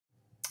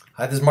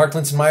Hi, this is Mark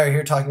Linsenmeyer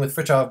here talking with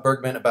Frithjof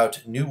Bergmann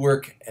about new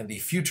work and the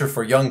future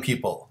for young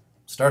people.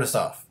 Start us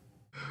off.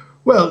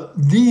 Well,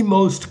 the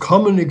most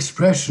common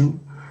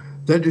expression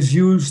that is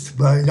used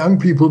by young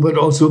people, but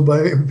also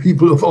by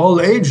people of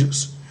all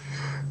ages,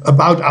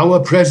 about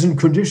our present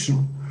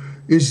condition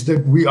is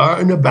that we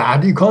are in a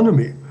bad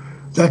economy.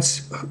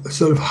 That's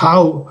sort of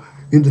how,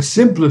 in the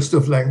simplest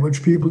of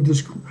language, people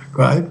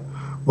describe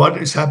what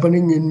is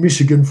happening in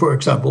Michigan, for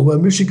example. Well,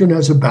 Michigan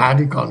has a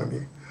bad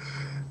economy.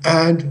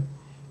 And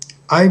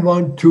I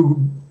want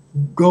to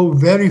go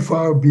very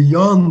far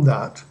beyond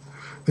that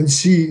and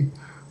see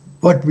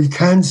what we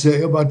can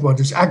say about what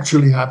is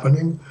actually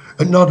happening,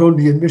 and not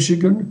only in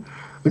Michigan,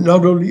 and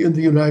not only in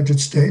the United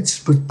States,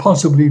 but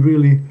possibly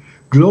really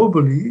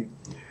globally.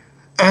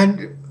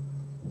 And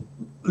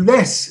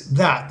less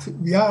that,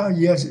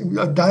 yes,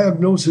 a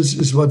diagnosis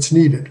is what's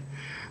needed.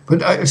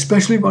 But I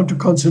especially want to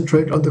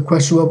concentrate on the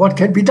question of what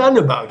can be done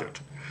about it.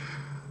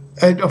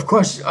 And of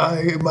course,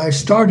 my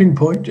starting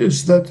point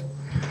is that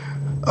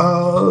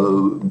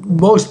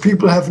most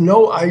people have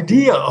no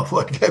idea of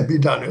what can be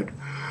done.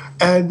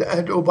 And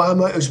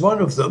Obama is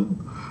one of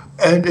them,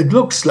 and it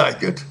looks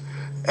like it.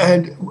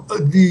 And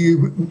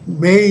the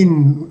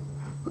main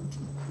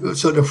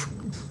sort of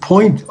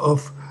point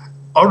of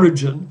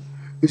origin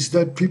is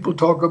that people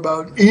talk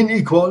about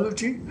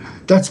inequality.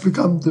 That's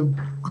become the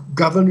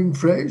governing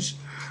phrase.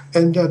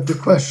 And that the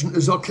question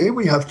is, okay,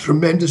 we have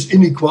tremendous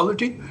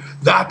inequality.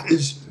 That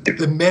is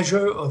the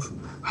measure of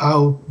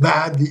how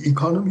bad the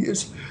economy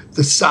is,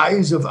 the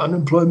size of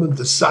unemployment,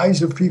 the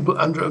size of people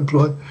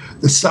underemployed,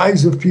 the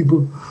size of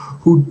people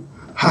who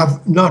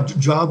have not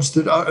jobs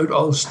that are at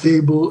all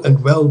stable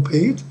and well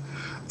paid.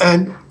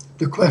 And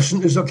the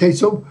question is, okay,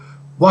 so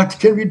what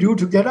can we do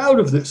to get out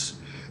of this?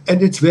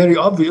 And it's very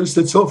obvious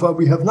that so far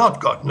we have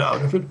not gotten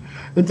out of it.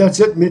 And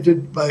that's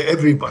admitted by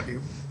everybody.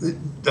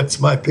 That's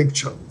my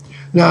picture.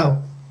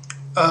 Now,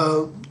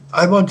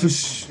 I want to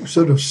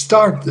sort of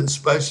start this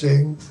by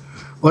saying,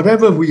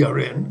 whatever we are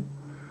in,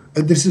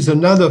 and this is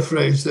another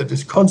phrase that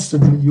is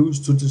constantly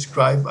used to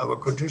describe our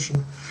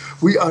condition,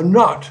 we are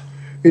not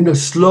in a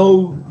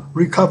slow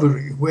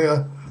recovery,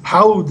 where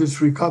how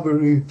this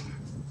recovery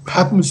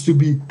happens to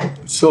be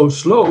so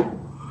slow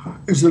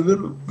is a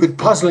little bit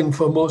puzzling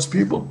for most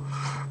people.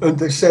 And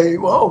they say,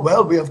 oh,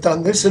 well, we have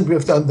done this and we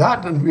have done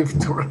that, and we've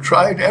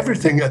tried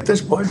everything at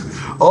this point.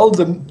 All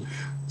the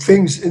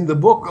things in the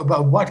book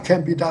about what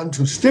can be done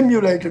to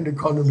stimulate an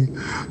economy,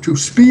 to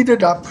speed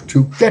it up,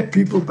 to get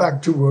people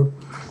back to work.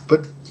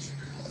 But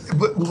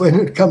when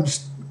it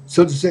comes,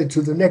 so to say,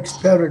 to the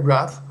next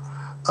paragraph,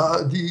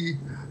 the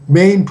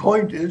main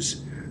point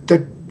is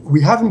that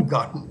we haven't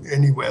gotten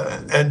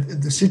anywhere, and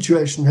the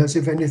situation has,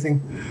 if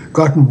anything,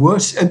 gotten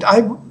worse. And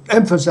I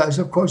emphasize,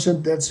 of course,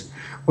 and that's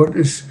what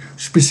is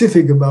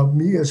specific about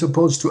me as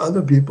opposed to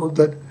other people,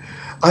 that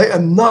I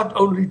am not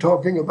only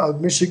talking about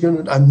Michigan,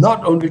 and I'm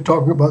not only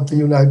talking about the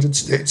United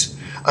States.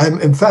 I'm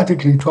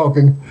emphatically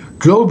talking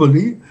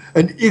globally.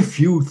 And if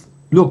you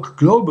look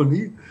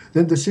globally,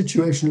 then the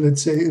situation,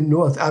 let's say, in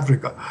North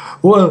Africa,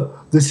 or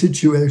the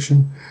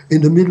situation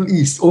in the Middle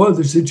East, or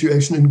the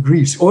situation in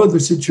Greece, or the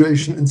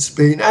situation in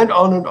Spain, and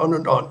on and on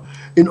and on.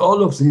 In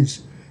all of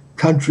these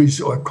countries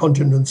or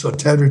continents or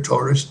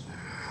territories,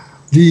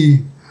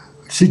 the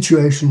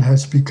situation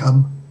has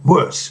become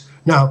worse.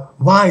 Now,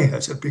 why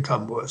has it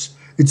become worse?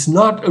 It's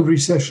not a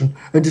recession,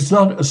 and it's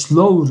not a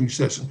slow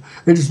recession.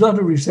 It is not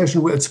a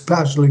recession where it's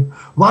puzzling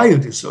why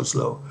it is so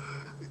slow.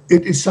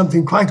 It is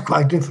something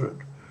quite different.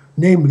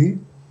 Namely,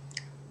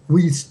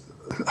 we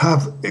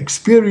have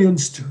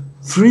experienced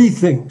three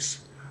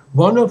things.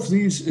 One of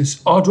these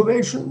is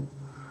automation,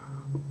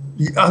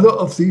 the other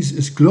of these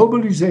is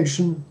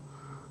globalization,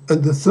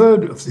 and the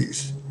third of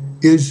these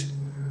is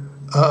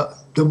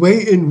the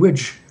way in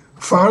which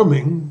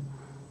farming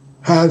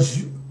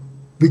has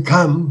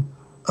become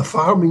a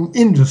farming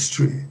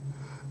industry.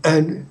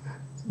 And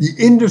the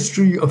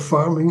industry of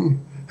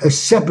farming has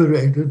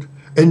separated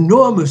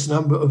enormous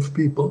number of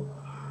people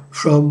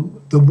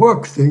from the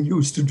work they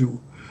used to do.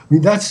 I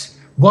mean, that's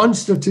one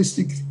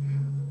statistic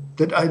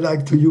that I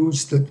like to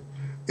use, that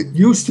it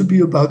used to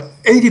be about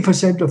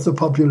 80% of the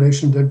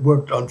population that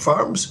worked on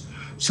farms.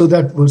 So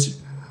that was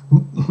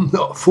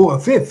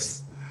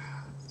 4/5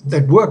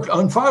 that worked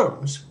on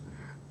farms.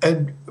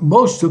 And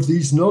most of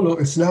these no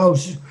longer, it's now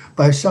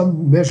by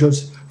some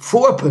measures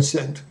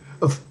 4%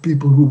 of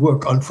people who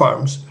work on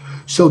farms.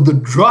 So the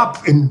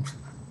drop in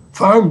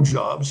farm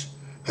jobs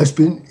has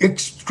been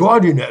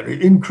extraordinary,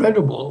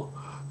 incredible,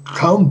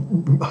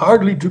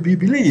 hardly to be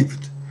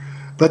believed.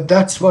 But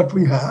that's what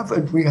we have.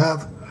 And we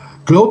have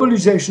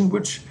globalization,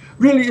 which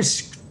really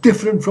is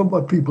different from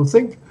what people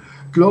think.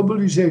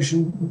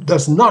 Globalization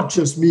does not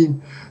just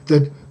mean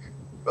that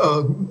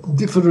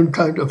different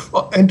kind of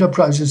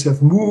enterprises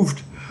have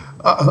moved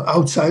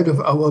outside of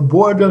our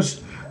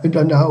borders and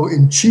are now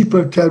in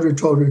cheaper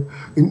territory,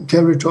 in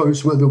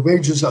territories where the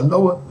wages are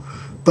lower.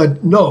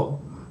 But no,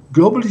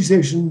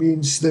 globalization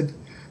means that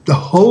the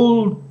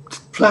whole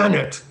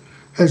planet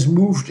has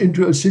moved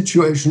into a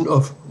situation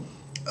of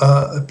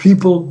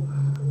people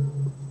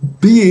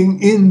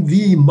being in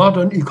the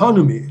modern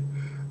economy,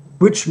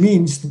 which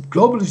means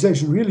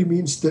globalization really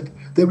means that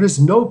there is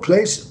no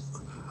place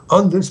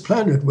on this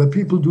planet where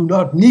people do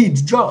not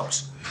need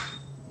jobs.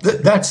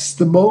 That's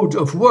the mode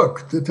of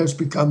work that has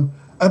become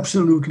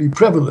absolutely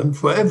prevalent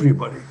for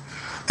everybody.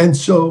 And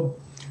so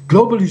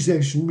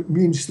globalization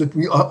means that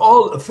we are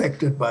all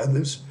affected by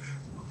this,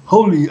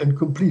 wholly and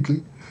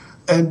completely,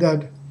 and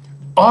that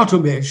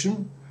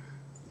automation,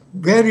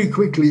 very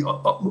quickly,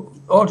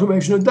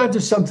 automation, and that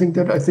is something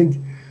that I think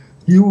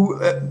you,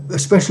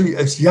 especially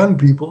as young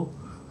people,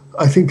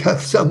 I think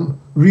have some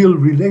real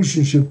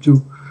relationship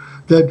to,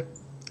 that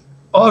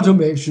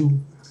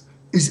automation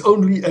is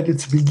only at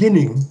its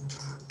beginning,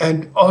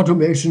 and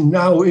automation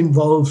now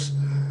involves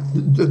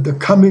the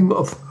coming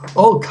of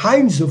all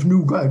kinds of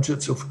new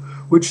gadgets, of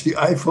which the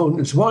iPhone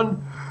is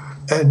one,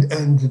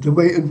 and the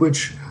way in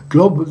which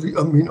globally,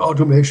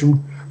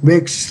 automation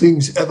makes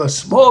things ever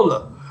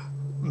smaller,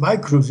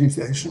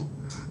 micronization.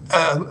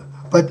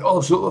 But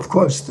also, of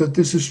course, that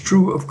this is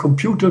true of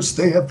computers.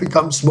 They have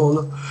become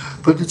smaller.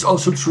 But it's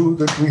also true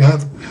that we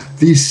have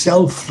these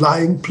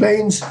self-flying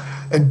planes.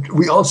 And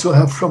we also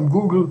have from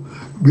Google,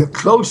 we are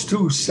close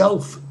to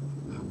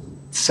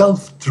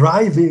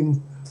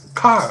self-driving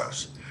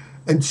cars.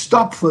 And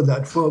stop for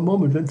that for a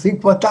moment and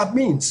think what that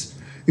means.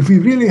 If we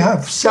really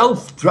have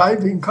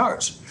self-driving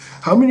cars,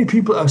 how many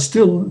people are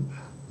still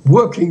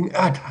working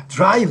at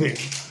driving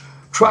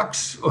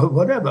trucks or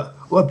whatever,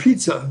 or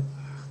pizza,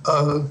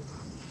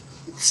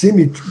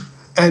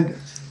 and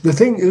the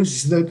thing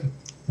is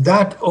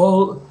that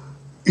all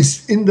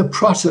is in the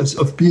process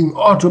of being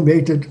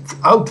automated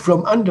out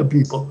from under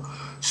people,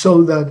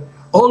 so that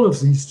all of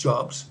these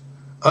jobs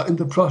are in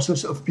the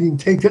process of being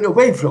taken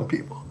away from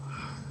people.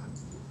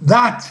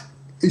 That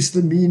is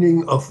the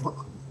meaning of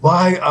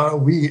why are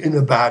we in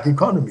a bad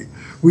economy.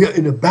 We are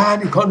in a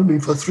bad economy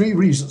for three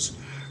reasons: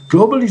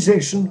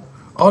 globalization,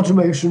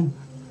 automation,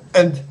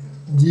 and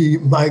the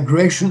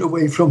migration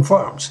away from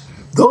farms.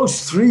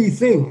 Those three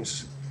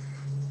things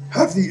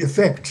have the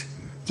effect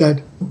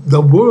that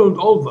the world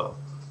over,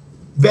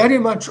 very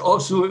much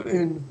also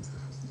in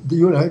the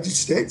United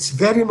States,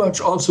 very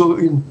much also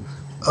in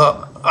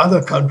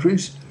other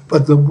countries,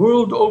 but the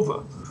world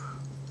over,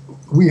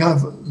 we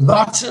have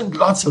lots and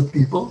lots of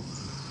people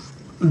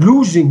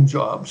losing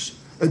jobs,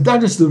 and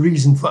that is the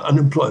reason for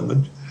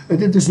unemployment.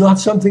 And it is not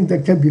something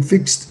that can be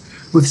fixed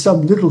with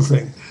some little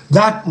thing.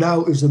 That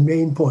now is a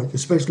main point,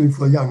 especially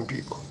for young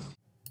people.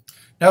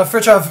 Now,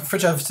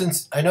 Frithjof,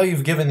 since I know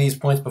you've given these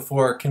points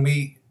before, can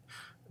we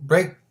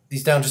break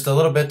these down just a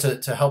little bit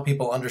to help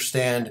people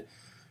understand,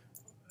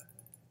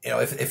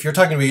 if you're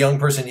talking to a young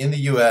person in the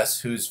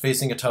U.S. who's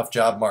facing a tough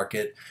job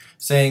market,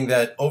 saying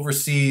that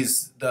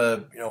overseas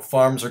the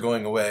farms are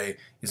going away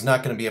is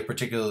not going to be a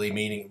particularly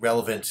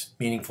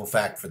meaningful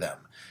fact for them.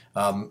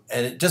 And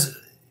it just,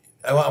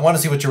 I want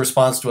to see what your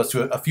response to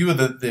a few of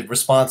the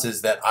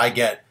responses that I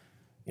get,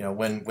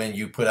 when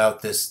you put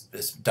out this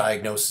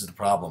diagnosis of the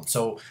problem.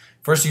 So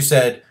first you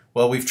said,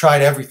 well, we've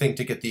tried everything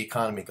to get the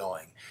economy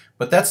going.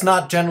 But that's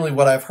not generally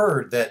what I've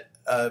heard, that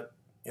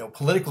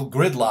political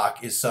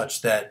gridlock is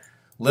such that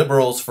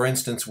liberals, for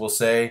instance, will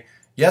say,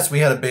 yes, we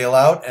had a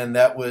bailout and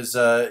that was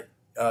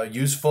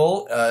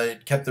useful.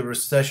 It kept the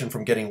recession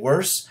from getting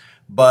worse.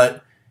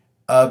 But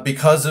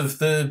because of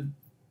the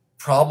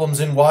problems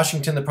in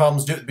Washington,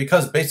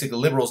 because basically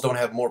liberals don't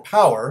have more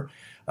power,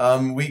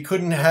 we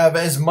couldn't have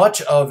as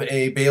much of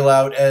a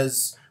bailout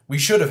as we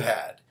should have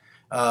had.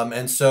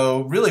 And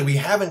so really we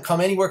haven't come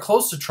anywhere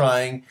close to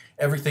trying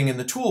everything in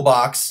the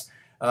toolbox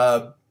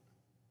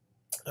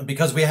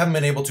because we haven't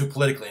been able to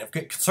politically.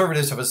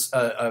 Conservatives have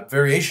a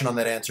variation on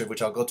that answer,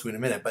 which I'll go to in a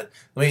minute. But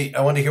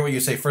I want to hear what you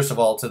say first of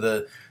all to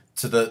the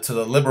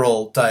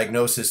liberal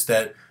diagnosis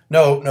that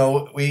no,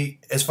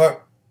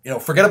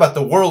 forget about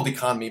the world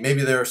economy.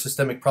 Maybe there are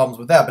systemic problems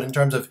with that, but in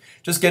terms of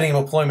just getting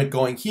employment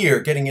going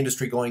here, getting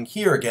industry going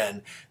here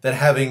again, that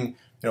having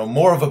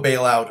more of a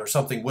bailout or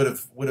something would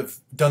have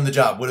done the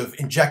job, would have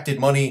injected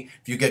money.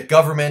 If you get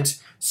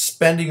government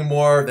spending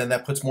more, then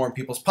that puts more in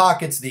people's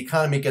pockets. The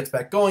economy gets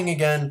back going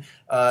again.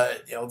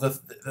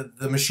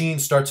 The machine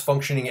starts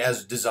functioning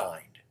as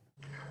designed.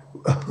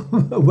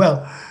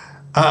 Well,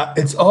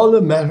 it's all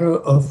a matter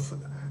of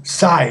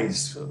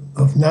size,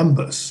 of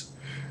numbers.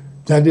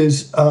 That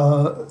is,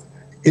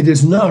 it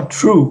is not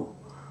true,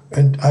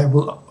 and I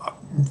will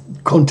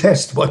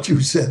contest what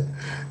you said.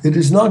 It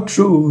is not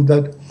true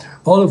that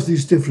all of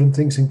these different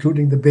things,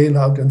 including the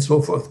bailout and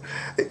so forth,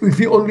 if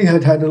we only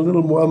had had a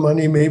little more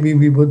money, maybe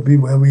we would be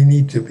where we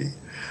need to be.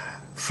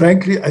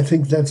 Frankly, I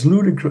think that's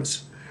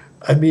ludicrous.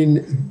 I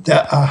mean,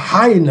 there are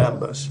high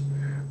numbers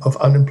of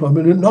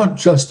unemployment, and not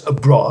just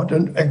abroad.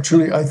 And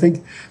actually, I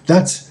think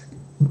that's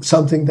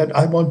something that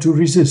I want to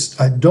resist.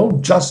 I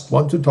don't just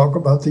want to talk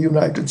about the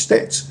United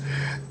States.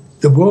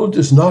 The world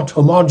is not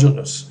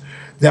homogeneous.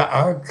 There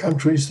are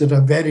countries that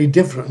are very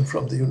different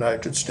from the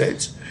United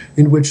States,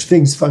 in which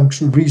things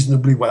function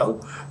reasonably well,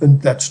 and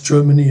that's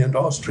Germany and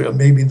Austria.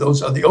 Maybe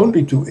those are the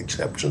only two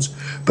exceptions.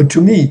 But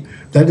to me,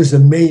 that is a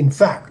main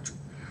fact,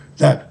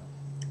 that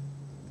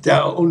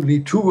there are only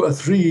 2 or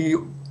 3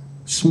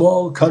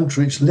 small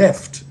countries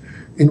left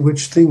in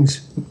which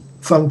things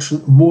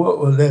function more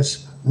or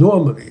less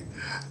normally.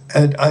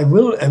 And I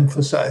will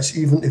emphasize,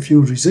 even if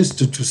you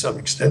resist it to some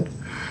extent,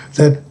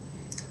 that,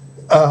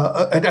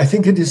 and I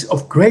think it is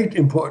of great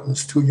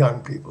importance to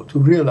young people to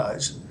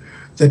realize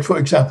that, for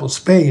example,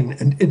 Spain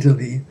and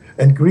Italy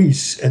and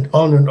Greece and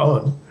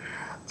on,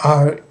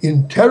 are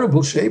in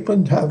terrible shape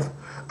and have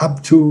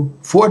up to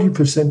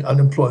 40%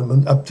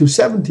 unemployment, up to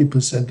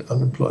 70%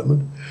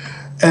 unemployment.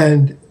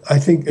 And I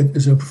think it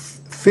is a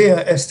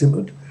fair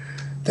estimate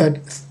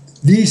that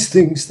these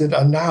things that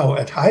are now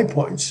at high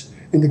points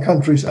in the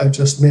countries I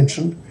just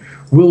mentioned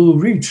will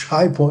reach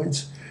high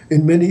points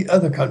in many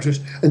other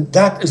countries. And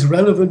that is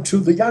relevant to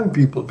the young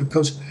people,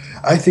 because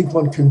I think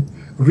one can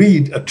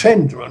read a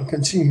trend, one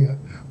can see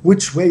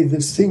which way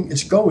this thing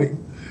is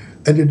going.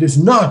 And it is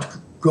not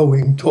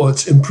going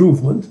towards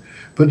improvement,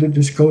 but it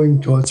is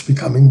going towards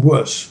becoming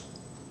worse.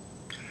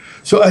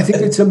 So I think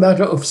it's a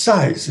matter of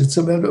size, it's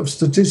a matter of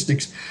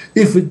statistics.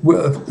 If it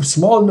were a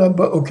small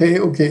number, okay.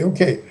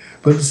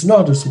 But it's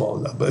not a small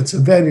number, it's a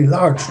very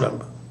large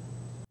number.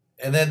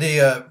 And then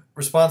the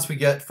response we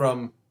get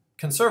from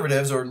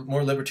conservatives or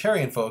more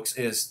libertarian folks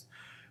is,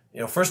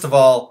 first of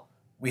all,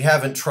 we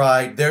haven't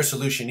tried their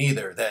solution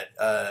either, that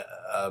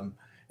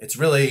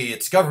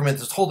it's government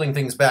that's holding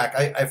things back.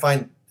 I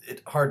find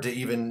it hard to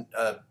even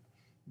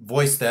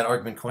voice that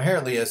argument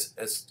coherently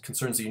as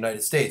concerns the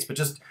United States, but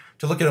just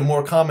to look at a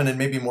more common and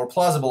maybe more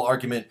plausible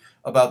argument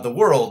about the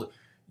world,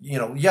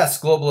 yes,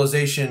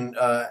 globalization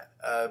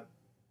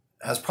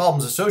has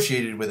problems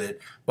associated with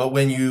it, but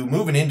when you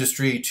move an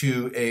industry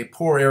to a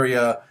poor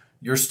area,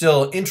 you're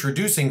still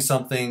introducing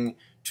something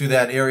to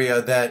that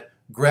area that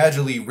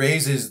gradually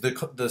raises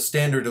the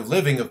standard of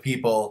living of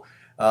people.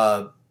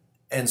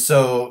 And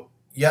so,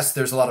 yes,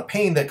 there's a lot of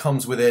pain that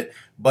comes with it,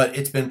 but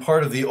it's been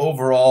part of the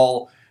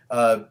overall,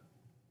 the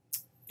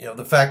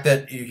fact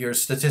that you hear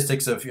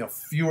statistics of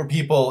fewer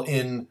people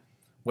in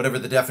whatever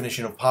the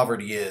definition of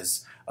poverty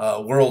is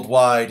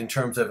worldwide in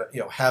terms of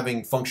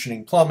having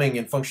functioning plumbing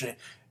and functioning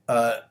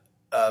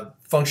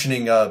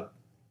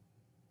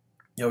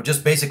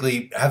just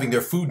basically having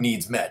their food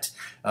needs met.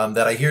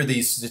 That I hear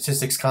these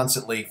statistics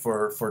constantly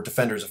for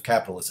defenders of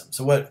capitalism.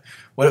 So what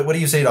do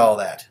you say to all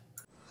that?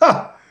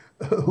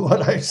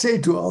 What I say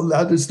to all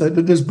that is that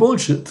it is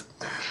bullshit.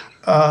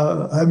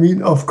 I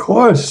mean, of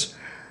course,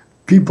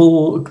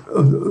 people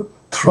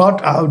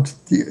trot out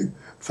the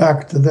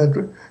fact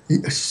that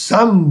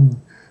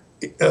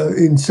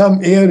in some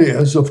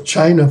areas of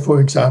China, for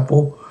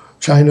example,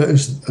 China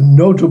is a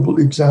notable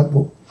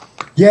example.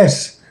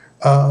 Yes,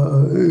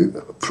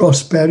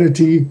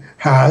 prosperity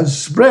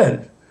has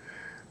spread.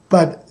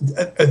 But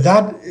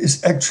that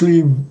is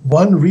actually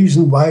one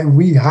reason why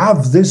we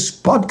have this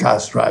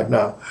podcast right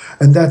now.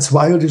 And that's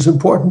why it is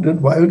important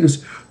and why it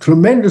is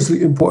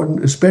tremendously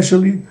important,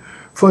 especially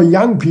for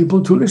young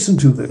people to listen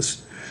to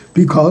this.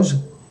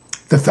 Because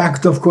the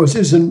fact, of course,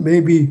 isn't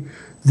maybe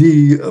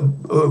the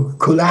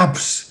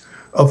collapse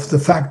of the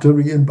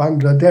factory in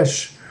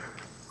Bangladesh.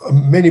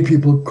 Many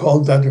people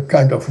call that a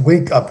kind of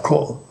wake-up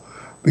call,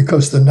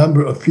 because the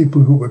number of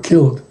people who were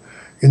killed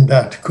in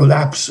that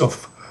collapse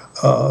of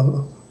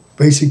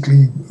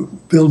basically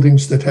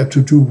buildings that had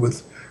to do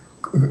with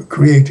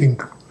creating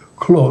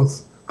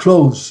clothes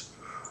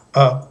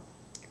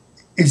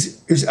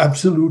is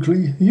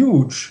absolutely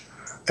huge.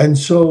 And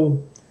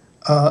so,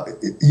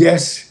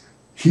 yes,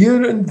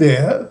 here and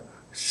there,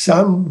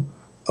 some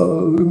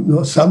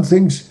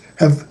things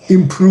have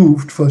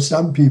improved for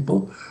some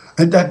people,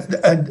 and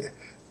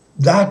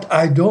that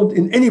I don't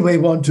in any way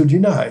want to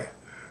deny.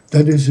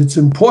 That is, it's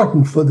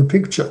important for the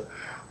picture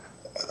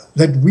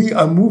that we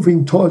are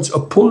moving towards a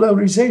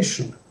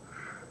polarization,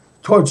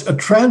 towards a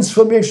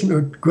transformation,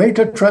 a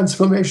greater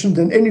transformation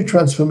than any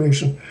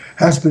transformation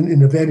has been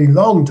in a very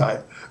long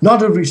time.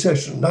 Not a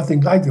recession,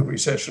 nothing like a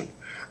recession.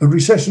 A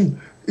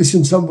recession is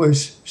in some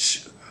ways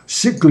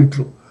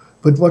cyclical,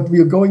 but what we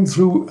are going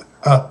through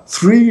are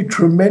 3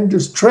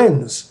 tremendous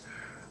trends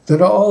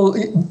that are all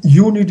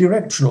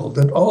unidirectional,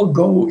 that all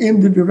go in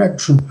the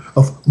direction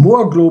of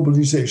more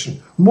globalization,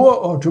 more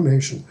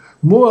automation,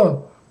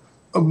 more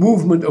a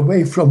movement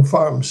away from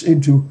farms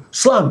into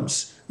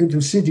slums, into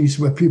cities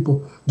where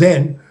people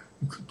then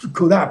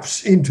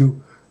collapse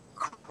into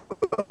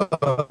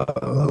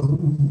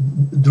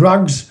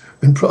drugs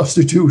and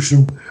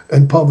prostitution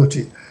and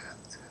poverty.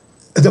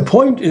 The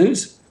point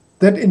is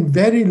that in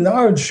very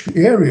large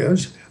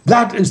areas,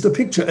 that is the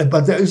picture,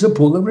 but there is a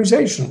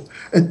polarization.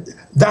 And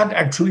that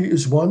actually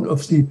is one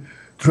of the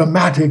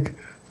dramatic,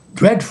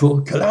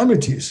 dreadful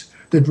calamities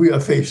that we are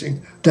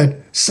facing, that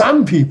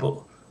some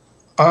people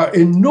are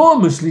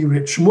enormously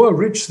rich, more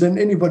rich than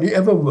anybody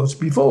ever was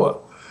before.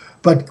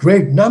 But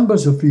great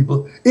numbers of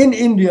people in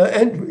India,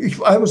 and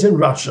if I was in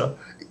Russia,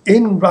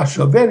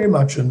 very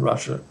much in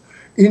Russia,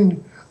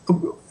 in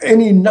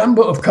any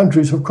number of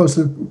countries, of course,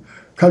 the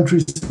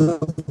countries of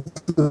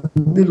the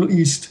Middle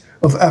East,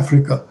 of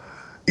Africa,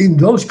 in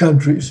those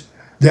countries,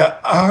 there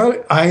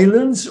are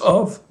islands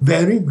of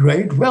very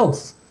great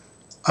wealth.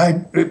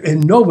 I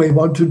in no way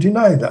want to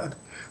deny that.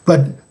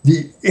 But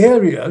the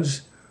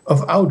areas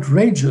of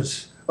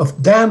outrageous,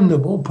 of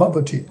damnable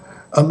poverty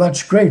are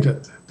much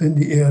greater than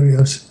the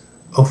areas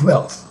of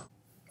wealth.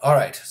 All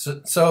right.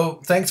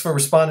 So thanks for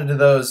responding to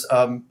those.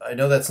 I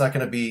know that's not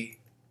going to be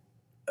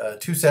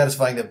too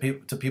satisfying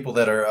to people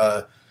that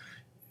are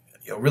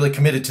really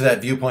committed to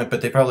that viewpoint,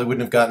 but they probably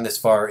wouldn't have gotten this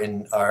far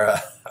in our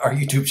our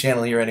YouTube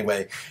channel here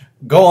anyway.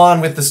 Go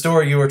on with the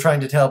story you were trying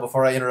to tell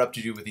before I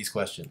interrupted you with these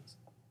questions.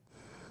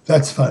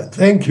 That's fine.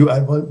 Thank you. I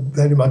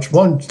very much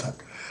want that.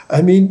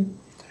 I mean,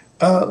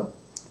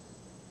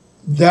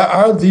 there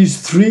are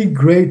these three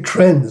great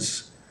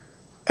trends,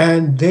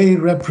 and they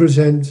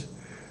represent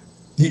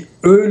the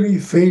early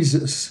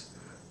phases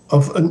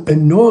of an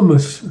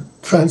enormous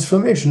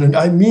transformation. And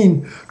I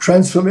mean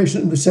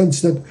transformation in the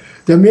sense that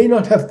there may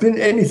not have been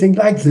anything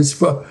like this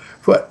for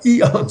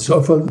eons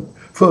or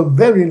for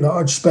very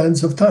large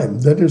spans of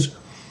time. That is,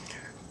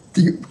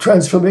 the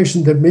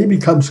transformation that maybe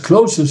comes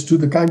closest to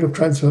the kind of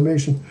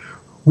transformation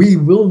we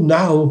will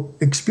now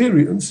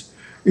experience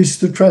is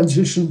the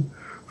transition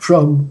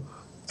from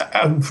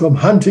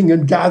hunting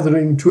and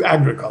gathering to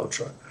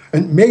agriculture,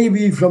 and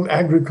maybe from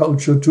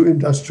agriculture to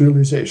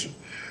industrialization.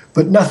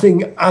 But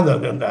nothing other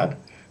than that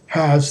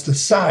has the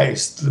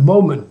size, the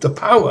moment, the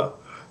power,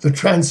 the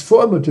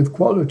transformative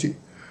quality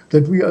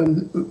that we are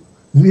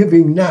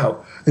living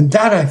now. And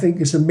that, I think,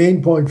 is a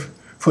main point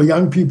for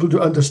young people to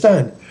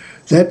understand,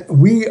 that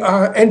we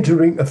are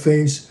entering a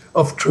phase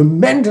of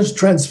tremendous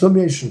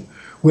transformation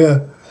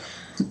where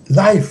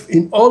life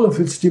in all of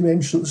its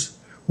dimensions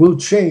will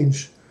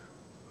change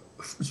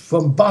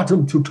from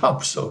bottom to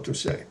top, so to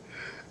say.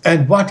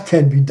 And what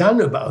can be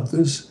done about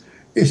this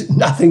is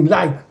nothing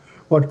like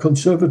what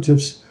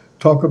conservatives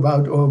talk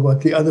about or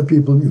what the other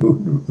people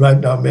you right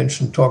now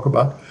mentioned talk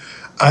about.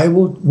 I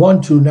would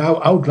want to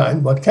now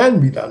outline what can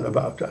be done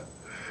about that.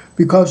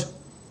 Because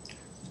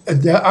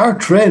there are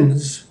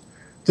trends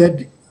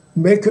that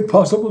make it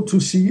possible to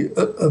see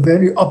a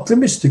very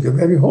optimistic, a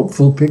very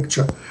hopeful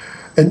picture.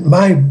 And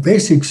my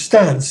basic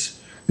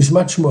stance is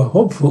much more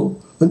hopeful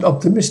and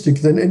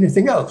optimistic than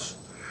anything else.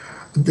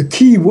 The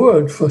key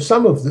word for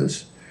some of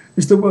this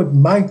is the word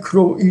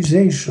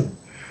microization.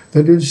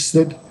 That is,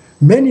 that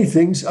many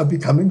things are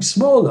becoming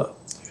smaller.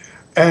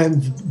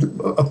 And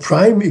a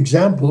prime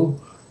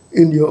example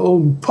in your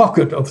own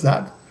pocket of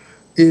that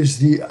is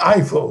the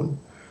iPhone.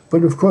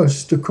 But of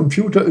course, the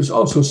computer is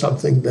also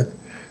something that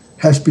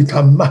has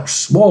become much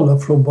smaller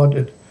from what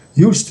it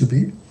used to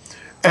be,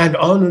 and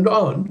on and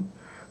on.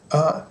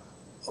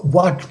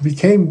 What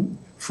became,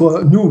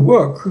 for new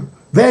work,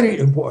 very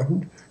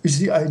important is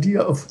the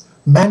idea of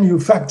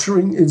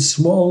manufacturing in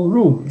small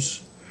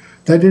rooms.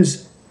 That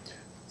is,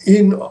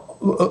 in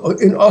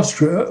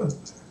Austria,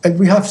 and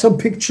we have some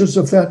pictures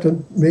of that,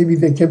 and maybe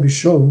they can be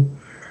shown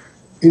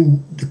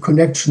in the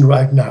connection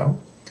right now.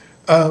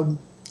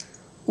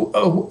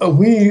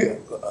 We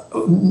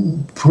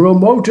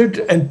promoted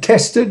and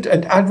tested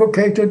and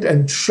advocated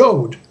and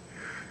showed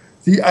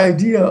the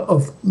idea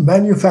of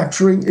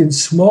manufacturing in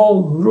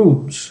small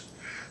rooms.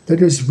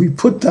 That is, we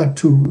put that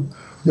to,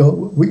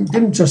 we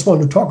didn't just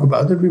want to talk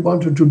about it, we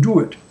wanted to do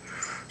it.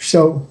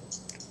 So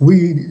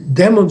we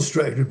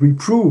demonstrated, we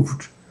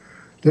proved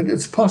that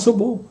it's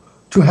possible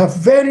to have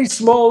very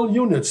small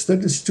units,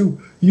 that is, to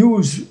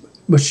use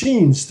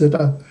machines that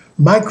are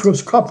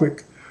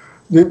microscopic.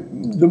 The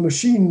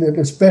machine that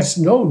is best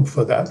known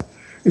for that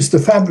is the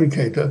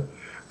fabricator.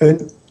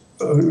 And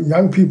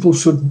young people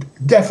should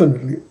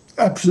definitely,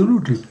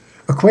 absolutely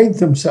acquaint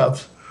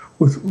themselves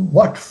with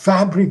what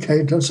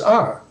fabricators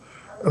are.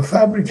 A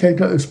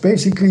fabricator is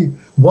basically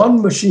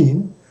one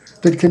machine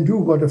that can do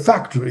what a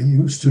factory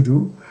used to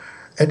do,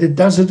 and it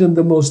does it in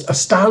the most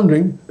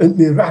astounding and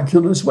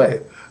miraculous way.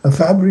 A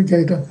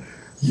fabricator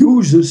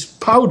uses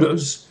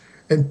powders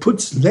and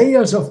puts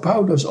layers of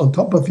powders on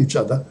top of each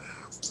other,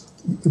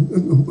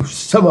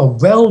 somehow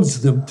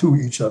welds them to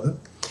each other.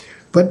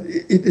 But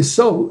it is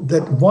so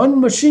that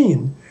one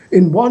machine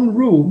in one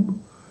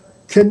room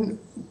can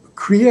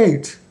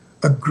create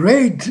a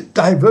great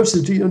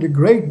diversity and a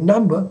great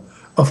number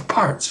of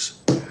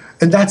parts.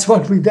 And that's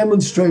what we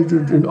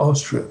demonstrated in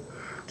Austria,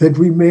 that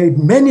we made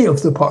many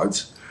of the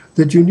parts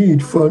that you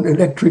need for an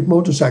electric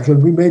motorcycle.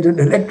 We made an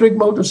electric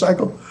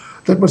motorcycle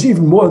that was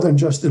even more than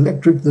just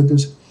electric. That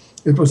is,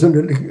 it was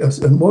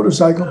a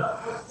motorcycle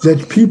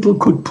that people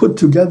could put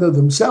together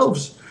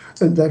themselves,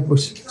 and that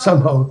was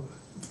somehow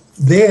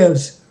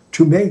theirs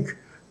to make,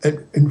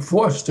 and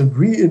enforced and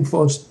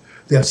reinforced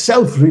their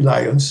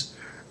self-reliance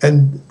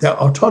and their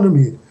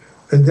autonomy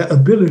and their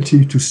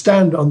ability to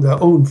stand on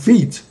their own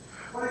feet.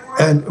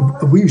 And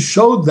we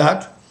showed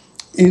that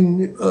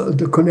in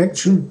the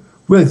connection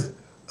with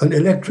an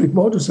electric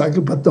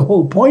motorcycle, but the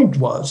whole point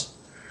was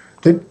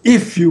that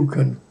if you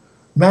can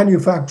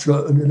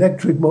manufacture an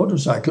electric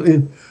motorcycle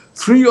in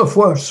 3 or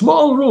 4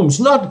 small rooms,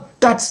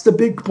 that's the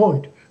big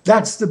point,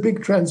 that's the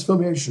big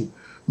transformation,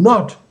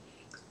 not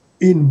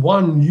in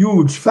one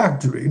huge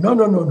factory. No.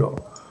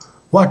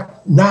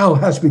 What now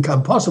has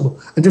become possible,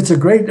 and it's a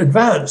great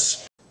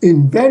advance,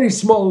 in very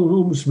small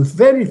rooms with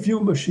very few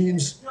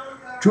machines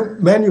to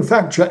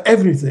manufacture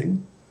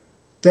everything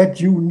that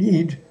you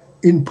need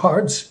in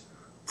parts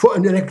for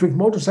an electric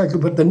motorcycle.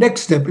 But the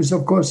next step is,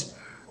 of course,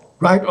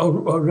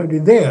 already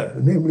there.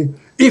 Namely,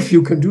 if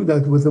you can do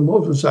that with a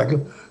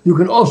motorcycle, you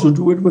can also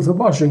do it with a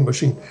washing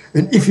machine.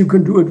 And if you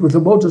can do it with a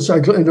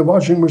motorcycle and a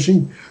washing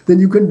machine, then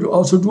you can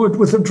also do it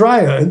with a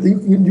dryer. And you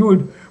can do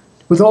it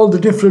with all the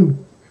different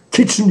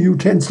kitchen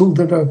utensils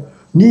that are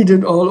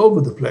needed all over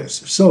the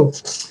place. So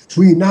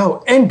we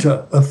now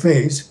enter a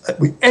phase,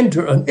 we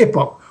enter an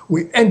epoch,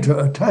 we enter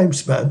a time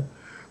span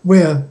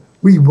where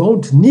we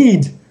won't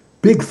need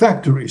big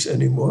factories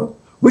anymore,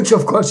 which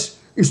of course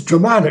is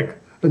dramatic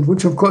and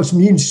which of course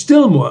means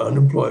still more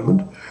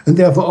unemployment, and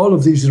therefore all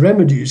of these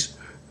remedies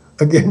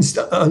against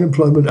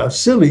unemployment are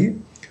silly.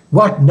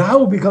 What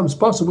now becomes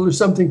possible is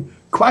something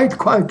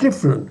quite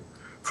different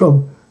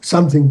from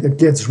something that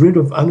gets rid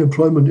of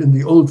unemployment in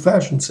the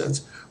old-fashioned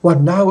sense. What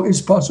now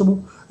is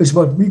possible is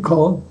what we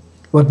call,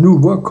 what New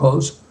Work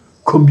calls,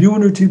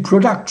 community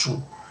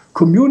production.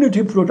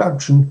 Community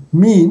production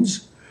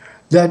means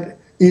that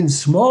in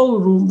small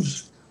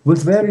rooms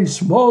with very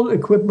small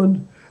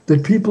equipment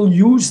that people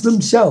use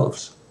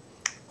themselves,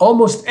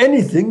 almost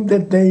anything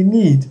that they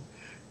need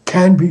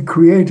can be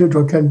created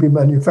or can be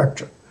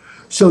manufactured,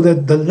 so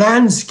that the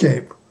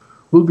landscape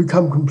will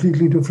become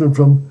completely different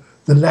from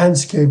the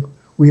landscape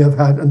we have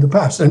had in the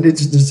past. And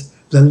it's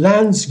the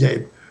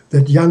landscape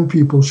that young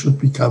people should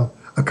become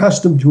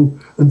accustomed to,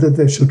 and that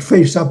they should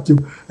face up to,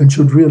 and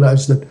should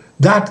realize that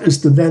that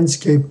is the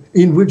landscape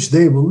in which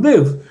they will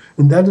live,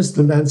 and that is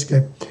the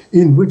landscape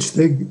in which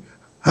they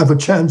have a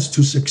chance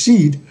to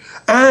succeed,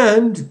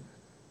 and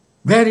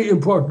very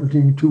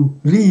importantly, to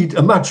lead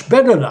a much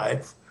better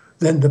life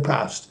than the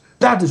past.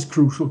 That is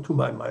crucial to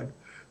my mind,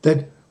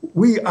 that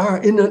we are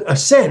in an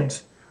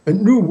ascent,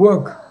 and New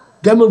Work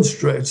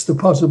demonstrates the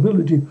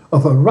possibility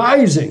of a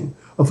rising,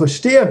 of a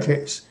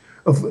staircase,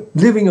 of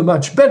living a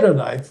much better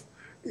life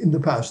in the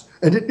past.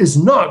 And it is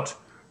not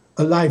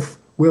a life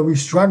where we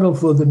struggle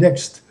for the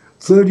next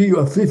 30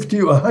 or 50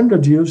 or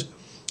 100 years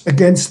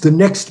against the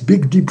next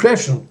big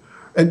depression,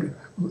 and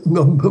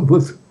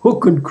with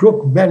hook and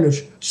crook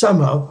manage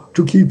somehow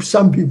to keep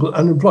some people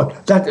unemployed.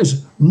 That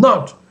is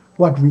not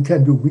what we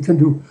can do. We can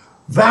do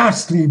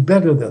vastly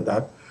better than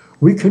that.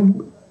 We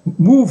can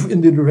move in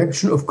the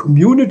direction of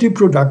community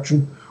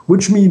production,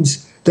 which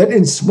means that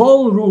in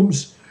small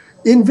rooms,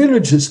 in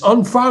villages,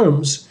 on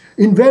farms,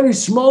 in very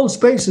small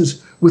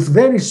spaces, with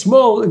very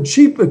small and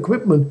cheap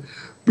equipment,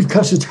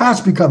 because it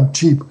has become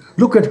cheap.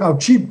 Look at how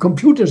cheap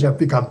computers have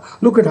become.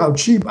 Look at how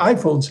cheap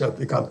iPhones have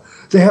become.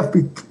 They have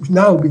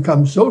now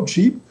become so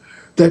cheap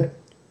that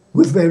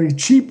with very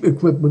cheap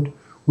equipment,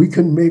 we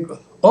can make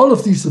all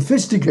of these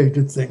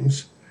sophisticated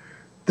things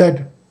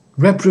that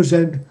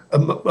represent a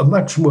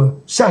much more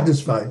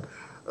satisfying,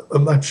 a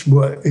much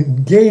more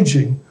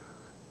engaging,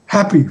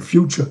 happy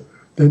future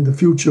than the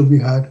future we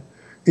had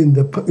in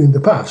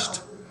the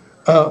past.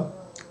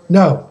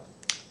 Now,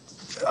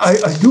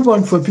 I do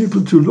want for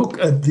people to look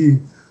at the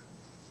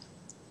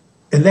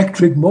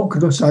electric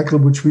motorcycle,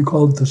 which we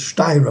call the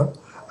Steyr,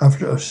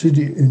 after a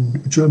city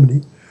in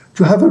Germany,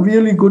 to have a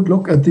really good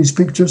look at these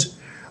pictures,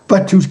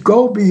 but to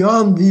go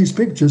beyond these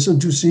pictures and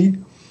to see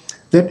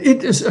that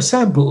it is a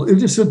sample,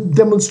 it is a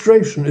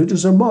demonstration, it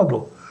is a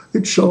model.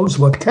 It shows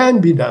what can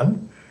be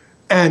done.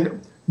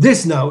 And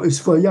this now is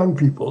for young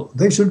people.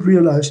 They should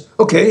realize,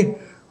 okay,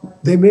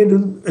 they made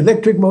an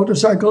electric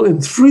motorcycle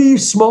in 3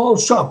 small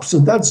shops,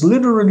 and that's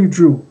literally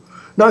true.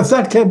 Now, if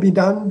that can be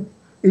done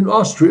in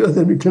Austria,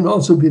 then it can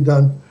also be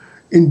done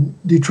in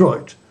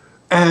Detroit.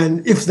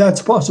 And if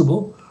that's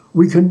possible,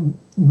 we can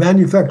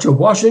manufacture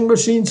washing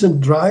machines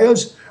and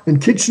dryers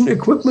and kitchen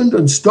equipment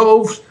and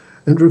stoves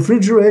and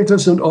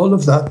refrigerators and all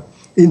of that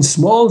in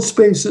small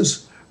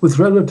spaces with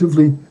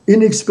relatively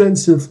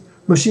inexpensive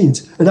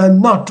machines. And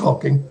I'm not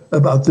talking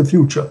about the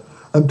future.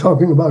 I'm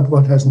talking about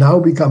what has now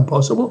become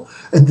possible.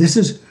 And this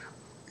is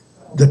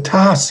the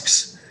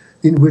tasks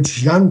in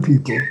which young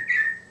people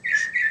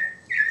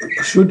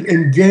should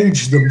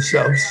engage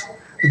themselves.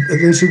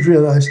 They should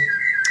realize,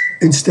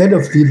 instead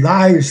of the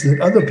lies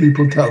that other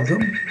people tell them,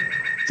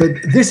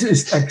 that this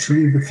is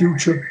actually the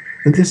future,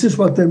 and this is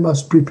what they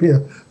must prepare.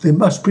 They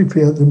must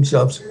prepare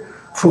themselves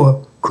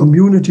for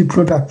community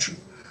production.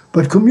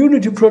 But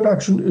community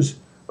production is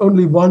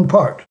only one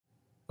part.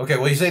 Okay,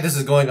 well, you say this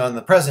is going on in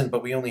the present,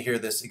 but we only hear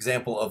this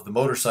example of the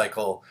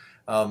motorcycle.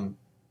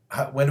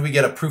 When do we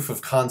get a proof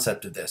of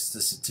concept of this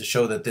to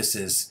show that this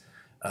is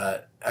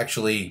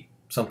actually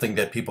something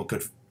that people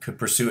could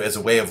pursue as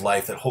a way of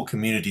life, that whole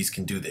communities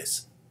can do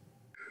this?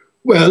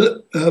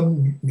 Well,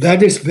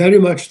 that is very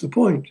much the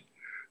point,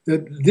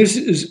 that this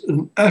is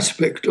an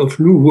aspect of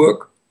New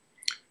Work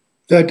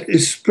that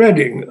is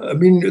spreading. I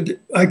mean,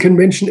 I can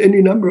mention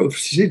any number of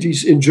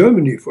cities in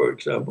Germany, for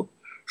example,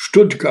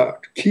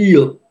 Stuttgart,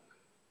 Kiel,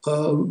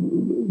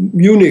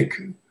 Munich.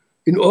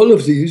 In all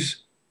of these,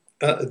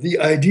 the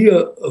idea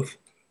of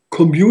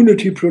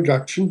community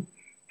production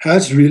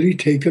has really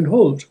taken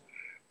hold.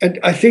 And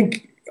I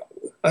think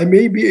I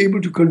may be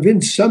able to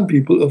convince some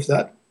people of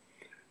that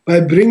by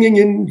bringing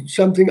in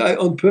something I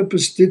on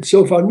purpose did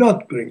so far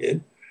not bring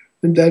in,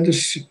 and that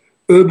is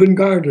urban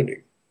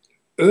gardening.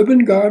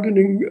 Urban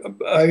gardening,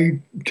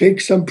 I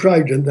take some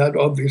pride in that,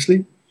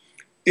 obviously,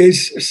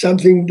 is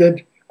something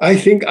that I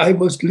think I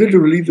was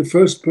literally the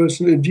first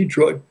person in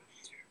Detroit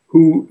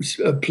who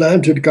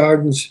planted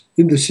gardens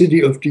in the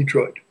city of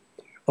Detroit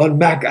on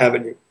Mack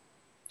Avenue.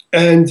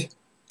 And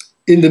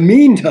in the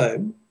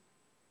meantime,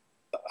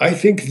 I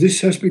think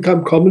this has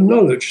become common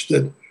knowledge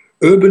that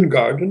urban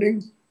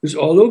gardening is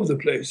all over the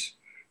place.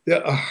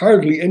 There are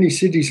hardly any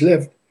cities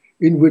left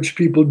in which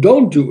people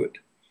don't do it.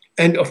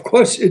 And of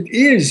course, it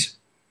is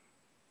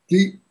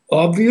the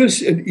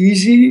obvious and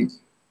easy,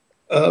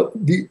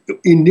 the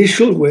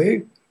initial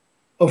way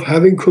of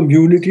having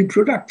community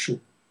production.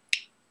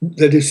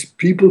 That is,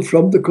 people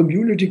from the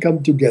community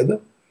come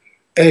together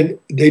and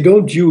they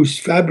don't use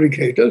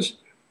fabricators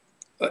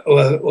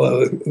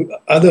or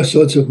other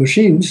sorts of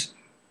machines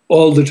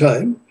all the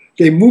time.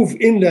 They move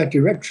in that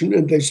direction,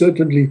 and they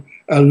certainly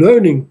are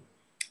learning.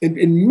 And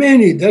in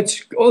many,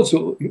 that's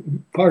also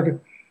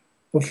part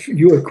of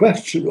your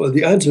question, or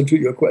the answer to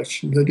your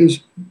question. That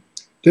is,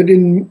 that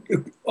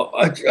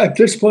at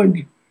this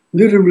point,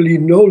 literally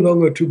no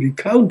longer to be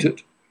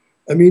counted.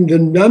 I mean, the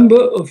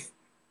number of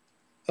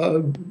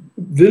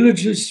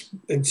villages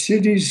and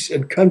cities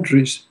and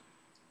countries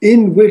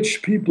in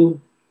which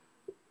people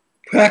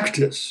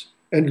practice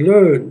and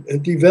learn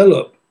and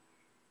develop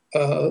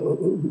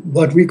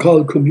what we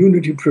call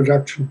community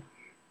production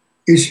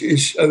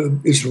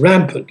is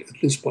rampant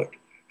at this point,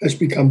 has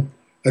become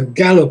a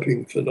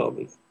galloping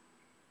phenomenon.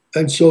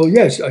 And so,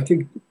 yes, I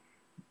think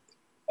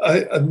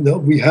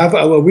we have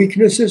our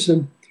weaknesses,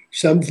 and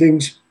some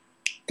things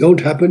don't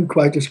happen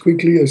quite as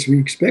quickly as we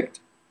expect.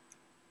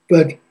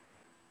 But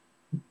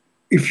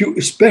if you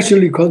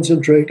especially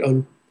concentrate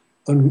on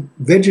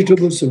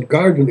vegetables and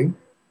gardening,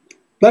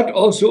 but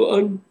also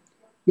on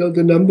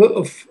the number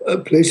of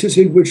places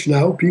in which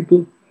now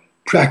people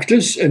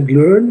practice and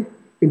learn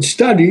and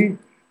study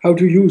how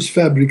to use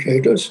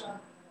fabricators,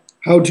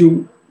 how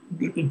to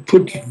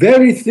put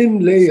very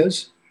thin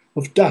layers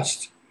of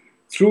dust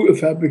through a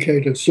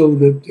fabricator so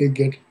that they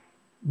get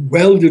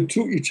welded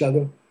to each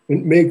other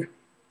and make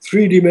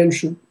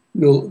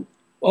three-dimensional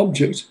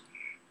objects.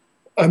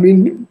 I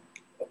mean,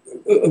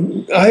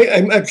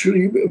 I'm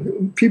actually,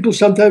 people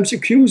sometimes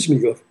accuse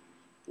me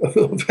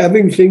of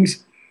having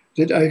things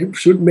that I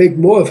should make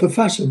more of a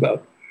fuss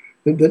about,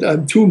 and that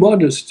I'm too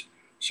modest.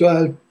 So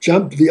I'll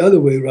jump the other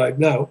way right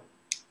now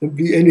and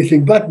be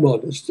anything but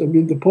modest. I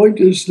mean, the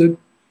point is that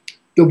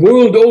the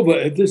world over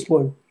at this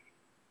point,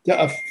 there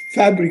are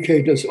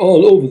fabricators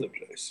all over the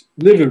place,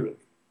 literally.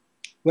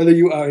 Whether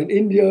you are in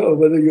India or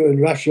whether you're in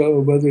Russia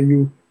or whether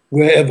you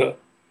wherever,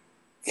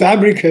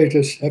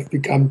 fabricators have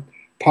become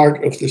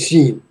part of the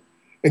scene.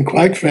 And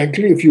quite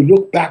frankly, if you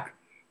look back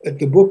at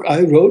the book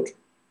I wrote,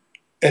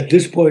 at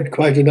this point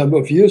quite a number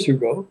of years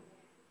ago,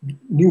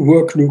 New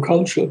Work, New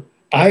Culture,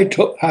 I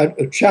had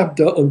a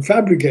chapter on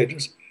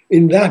fabricators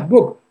in that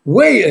book,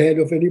 way ahead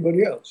of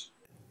anybody else.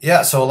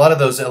 Yeah, so a lot of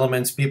those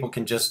elements people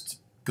can just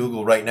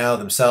Google right now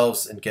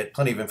themselves and get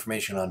plenty of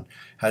information on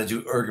how to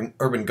do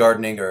urban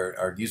gardening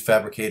or use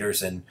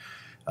fabricators, and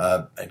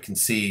can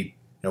see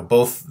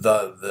both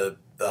the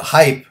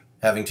hype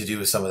having to do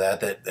with some of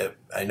that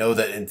I know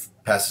that in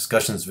past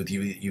discussions with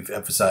you, you've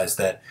emphasized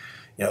that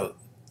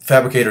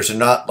fabricators are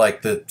not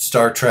like the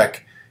Star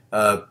Trek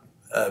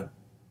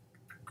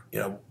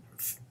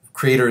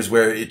creators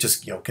where it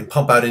just can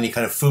pump out any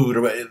kind of food,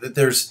 or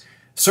there's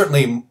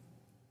certainly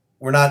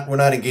we're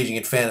not engaging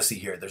in fantasy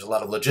here. There's a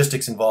lot of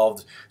logistics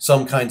involved.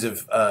 Some kinds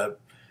of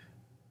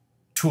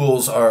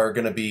tools are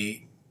going to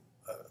be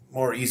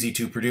more easy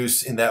to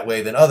produce in that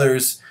way than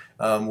others.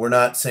 We're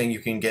not saying you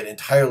can get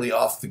entirely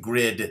off the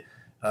grid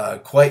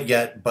quite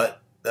yet,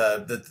 but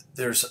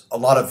there's a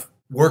lot of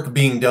work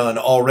being done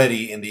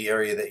already in the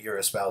area that you're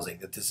espousing.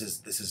 That this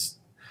is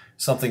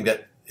something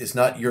that is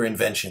not your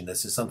invention.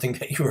 This is something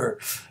that you're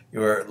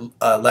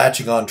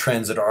latching on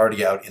trends that are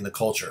already out in the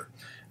culture.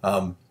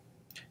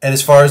 And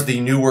as far as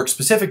the new work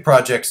specific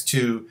projects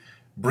to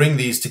bring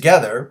these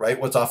together, right?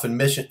 What's often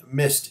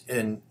missed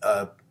in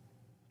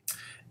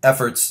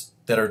efforts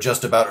that are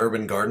just about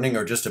urban gardening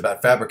or just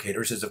about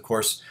fabricators is, of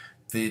course,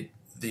 the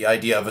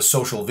idea of a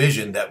social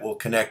vision that will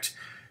connect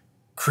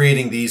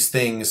creating these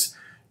things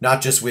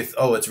not just with,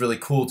 oh, it's really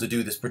cool to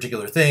do this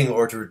particular thing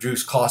or to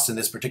reduce costs in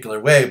this particular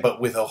way,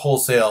 but with a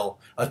wholesale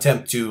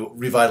attempt to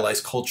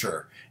revitalize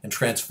culture and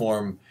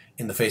transform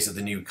in the face of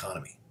the new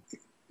economy.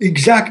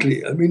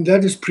 Exactly. I mean,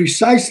 that is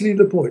precisely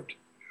the point.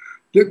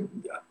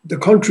 The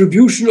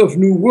contribution of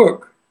new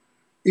work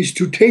is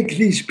to take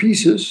these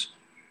pieces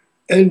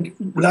and,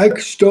 like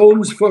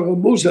stones for a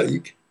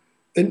mosaic,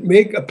 and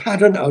make a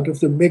pattern out of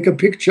them, make a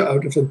picture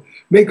out of them,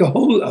 make a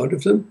whole out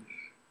of them,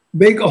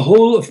 make a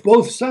whole of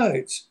both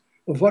sides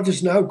of what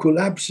is now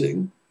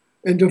collapsing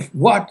and of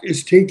what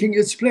is taking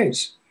its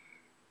place.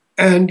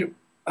 And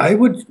I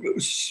would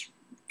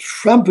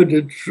trumpet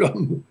it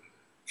from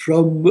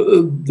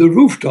the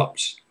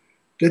rooftops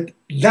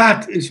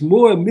that is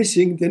more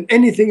missing than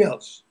anything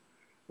else.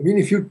 I mean,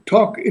 if you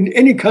talk in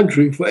any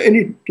country for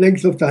any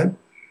length of time,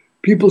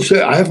 people say,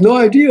 I have no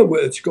idea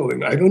where it's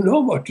going. I don't know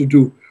what to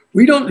do.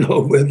 We don't know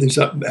where this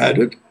is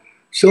headed.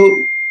 So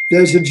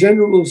there's a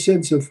general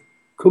sense of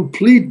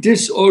complete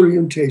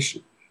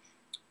disorientation.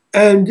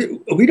 And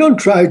we don't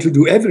try to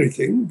do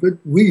everything, but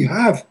we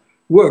have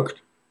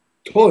worked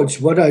towards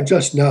what I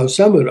just now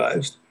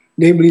summarized,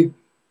 namely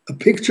a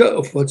picture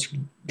of what's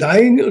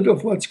dying and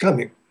of what's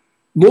coming,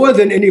 more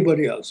than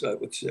anybody else, I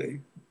would say.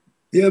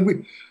 Yeah,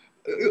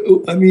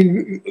 I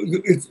mean,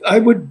 I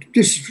would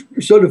just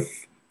sort of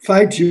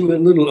fight you a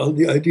little on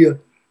the idea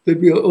that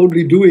we are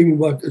only doing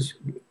what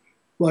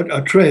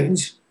are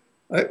trends.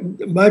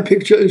 My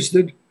picture is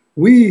that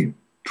we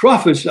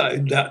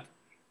prophesied that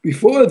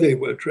before they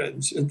were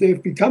trends, and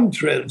they've become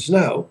trends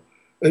now.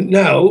 And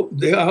now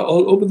they are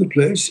all over the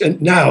place.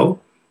 And now,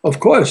 of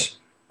course,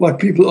 what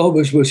people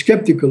always were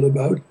skeptical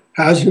about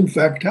has in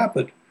fact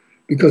happened,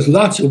 because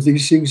lots of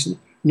these things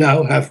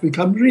now have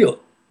become real.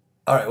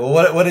 All right.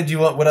 Well, what did you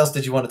want? What else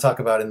did you want to talk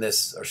about in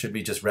this, or should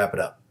we just wrap it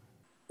up?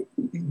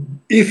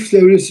 If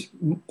there is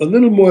a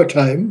little more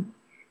time,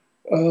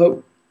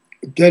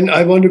 then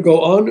I want to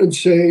go on and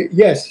say,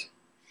 yes,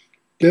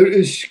 there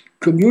is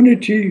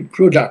community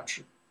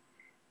production.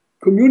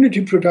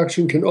 Community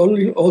production can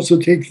only also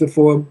take the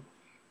form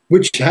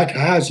which it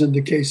has in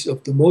the case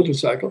of the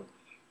motorcycle,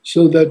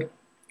 so that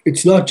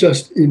it's not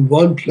just in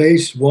one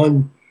place,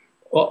 one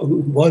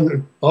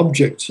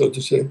object, so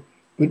to say,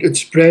 but it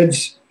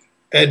spreads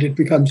and it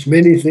becomes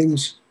many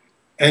things,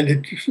 and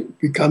it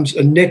becomes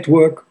a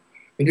network,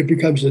 and it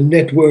becomes a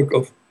network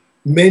of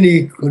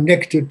many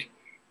connected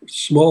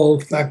small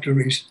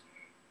factories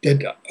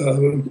that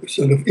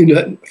sort of in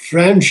a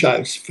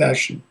franchise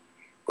fashion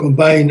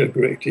combine a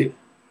great deal.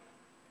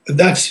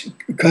 That's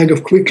kind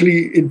of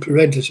quickly in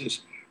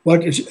parentheses.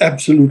 What is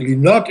absolutely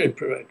not in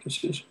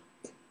parentheses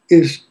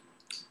is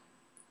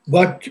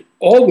what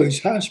always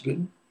has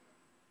been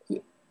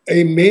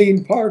a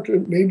main part,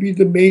 and maybe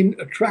the main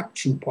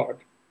attraction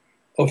part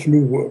of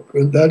new work.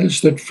 And that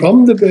is that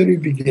from the very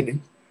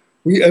beginning,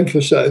 we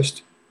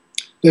emphasized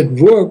that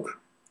work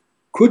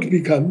could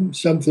become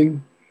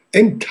something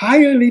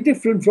entirely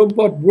different from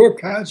what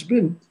work has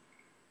been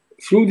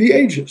through the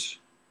ages.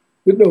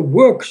 You know,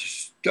 work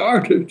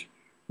started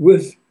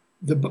with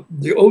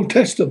the Old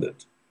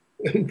Testament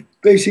and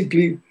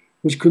basically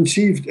was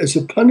conceived as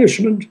a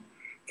punishment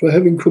for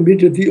having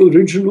committed the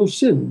original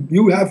sin.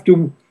 You have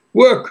to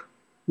work,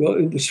 well,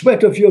 in the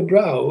sweat of your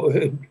brow,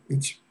 and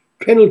it's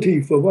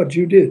penalty for what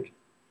you did.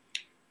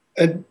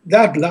 And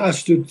that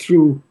lasted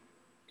through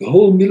the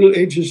whole Middle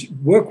Ages.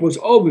 Work was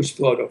always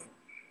thought of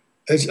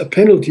as a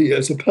penalty,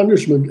 as a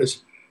punishment,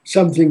 as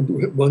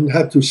something one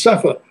had to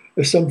suffer,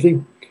 as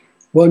something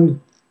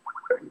one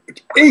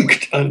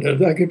ached under,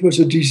 like it was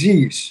a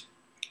disease.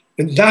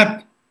 And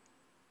that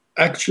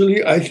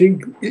actually, I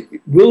think,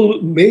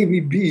 will maybe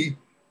be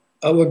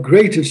our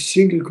greatest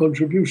single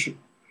contribution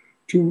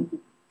to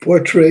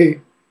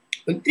portray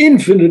an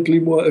infinitely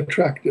more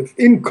attractive,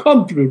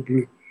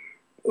 incomparably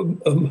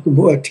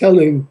more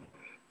telling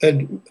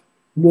and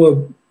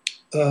more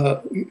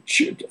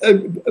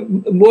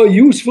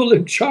useful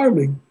and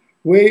charming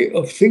way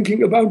of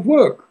thinking about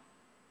work.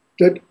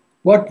 That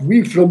what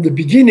we from the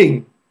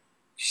beginning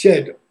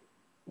said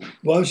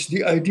was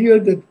the idea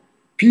that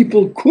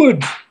people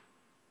could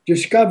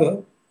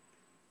discover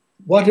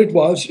what it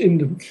was in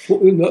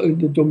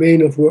the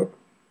domain of work.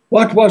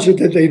 What was it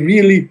that they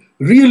really,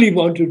 really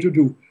wanted to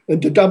do?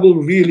 And the double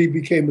really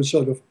became a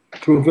sort of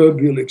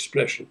proverbial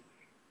expression.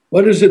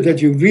 What is it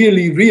that you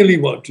really, really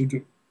want to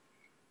do?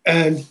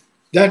 And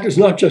that is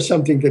not just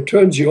something that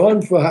turns you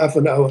on for half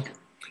an hour,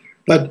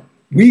 but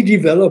we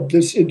developed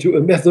this into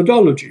a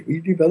methodology. We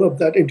developed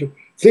that into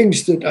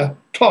things that are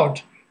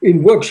taught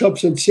in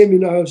workshops and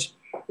seminars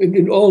and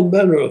in all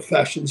manner of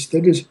fashions.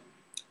 That is,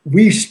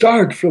 we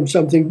start from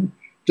something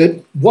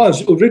that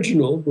was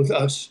original with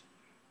us,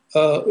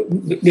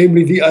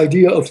 namely the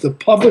idea of the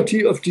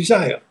poverty of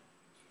desire,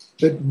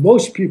 that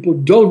most people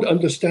don't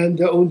understand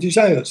their own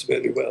desires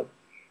very well.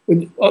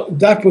 And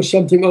that was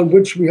something on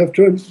which we have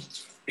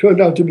turned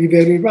out to be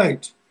very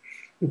right.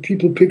 And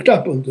people picked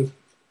up on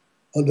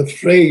the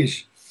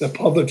phrase, the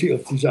poverty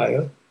of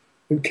desire,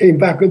 and came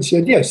back and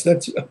said, yes,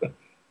 that's,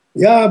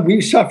 yeah, we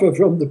suffer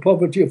from the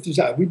poverty of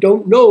desire. We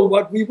don't know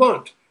what we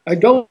want. I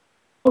don't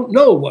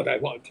know what I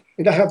want,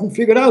 and I haven't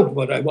figured out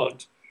what I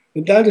want.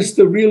 And that is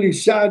the really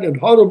sad and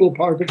horrible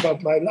part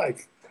about my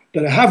life,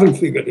 that I haven't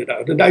figured it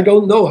out, and I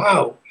don't know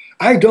how.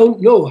 I don't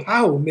know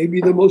how,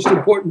 maybe the most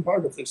important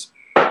part of this.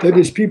 That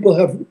is,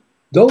 people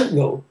don't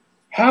know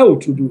how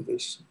to do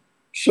this.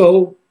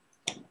 So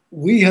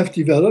we have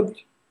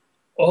developed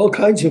all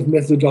kinds of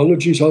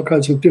methodologies, all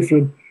kinds of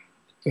different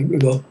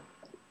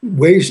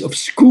ways of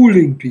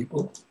schooling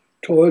people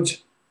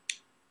towards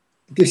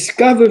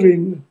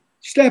discovering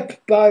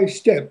step by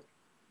step.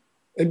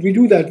 And we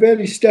do that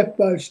very step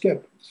by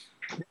step.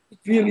 It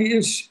really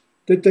is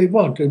that they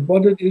want and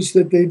what it is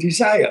that they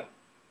desire.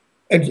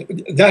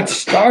 And that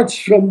starts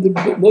from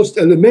the most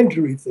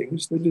elementary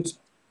things. That is,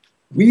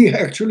 we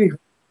actually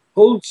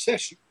hold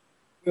sessions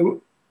where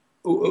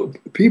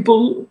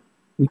people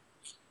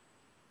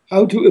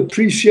how to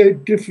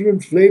appreciate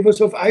different flavors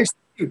of ice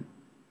cream,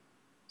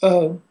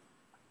 uh,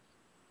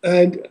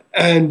 and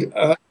and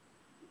uh,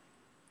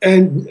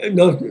 and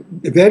not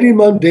very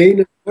mundane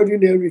and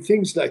ordinary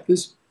things like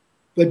this,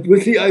 but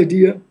with the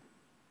idea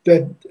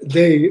that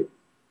they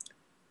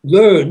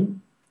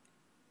learn.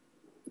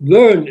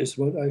 Learn is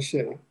what I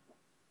say.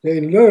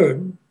 They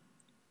learn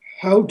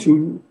how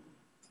to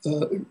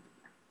uh,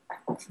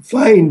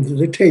 find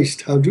the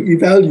taste, how to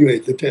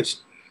evaluate the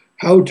taste,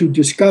 how to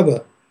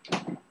discover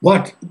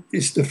what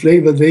is the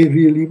flavor they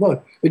really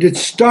want. And it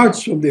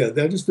starts from there.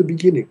 That is the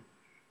beginning.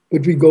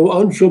 But we go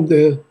on from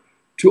there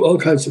to all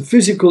kinds of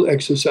physical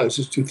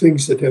exercises, to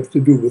things that have to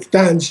do with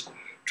dance,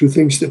 to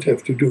things that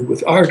have to do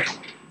with art.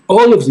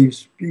 All of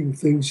these being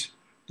things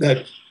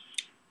that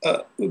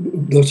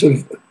sort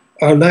of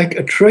are like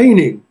a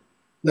training,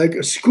 like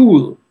a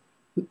school,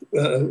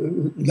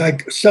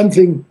 like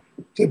something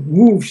that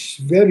moves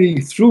very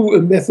through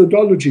a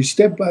methodology,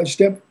 step by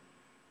step,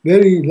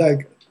 very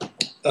like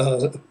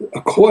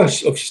a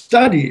course of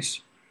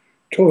studies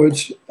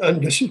towards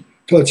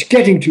towards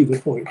getting to the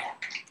point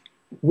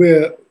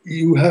where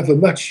you have a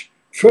much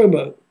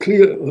firmer,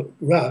 clear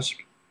grasp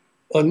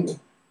on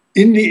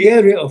in the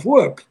area of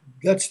work.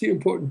 That's the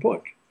important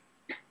point.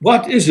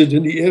 What is it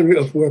in the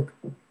area of work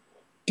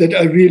that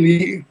I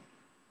really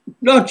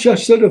not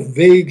just sort of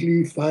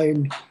vaguely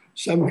find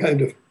some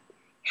kind of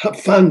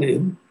fun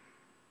in,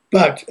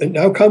 but, and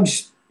now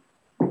comes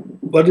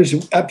what is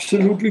an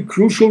absolutely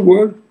crucial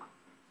word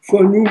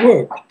for new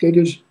work. That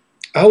is,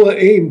 our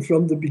aim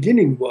from the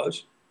beginning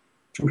was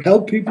to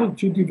help people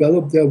to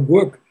develop their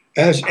work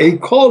as a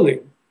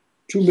calling,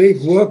 to make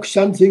work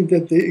something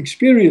that they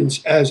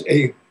experience as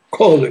a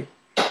calling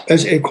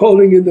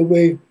in the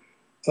way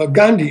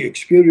Gandhi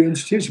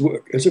experienced his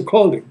work as a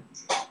calling,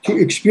 to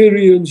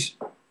experience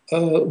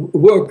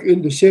work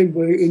in the same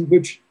way in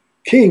which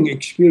King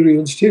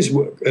experienced his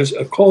work as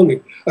a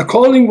calling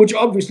which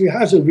obviously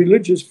has a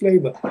religious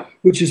flavor,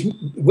 which is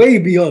way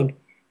beyond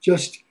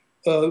just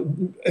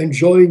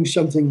enjoying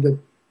something that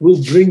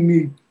will bring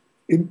me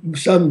in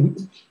some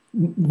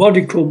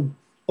modicum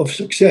of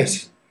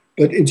success.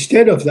 But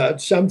instead of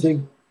that,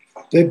 something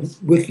that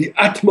with the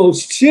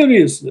utmost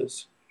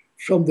seriousness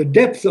from the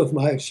depth of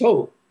my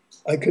soul,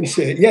 I can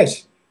say,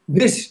 yes,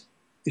 this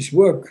is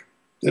work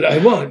that I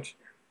want.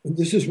 And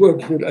this is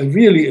work that I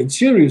really and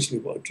seriously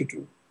want to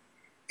do.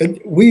 And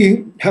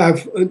we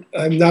have,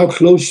 I'm now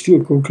close to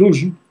a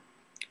conclusion,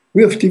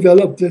 we have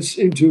developed this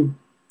into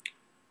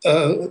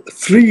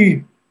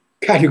three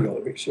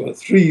categories, or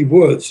three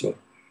words, or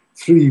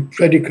three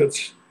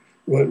predicates.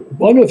 Well,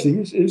 one of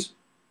these is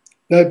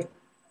that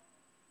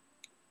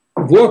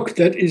work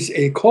that is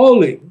a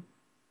calling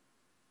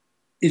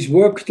is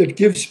work that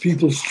gives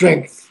people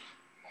strength.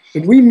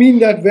 And we mean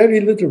that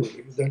very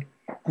literally, that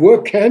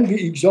work can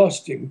be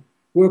exhausting,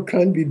 work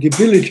can be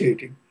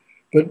debilitating,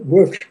 but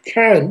work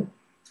can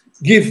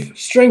give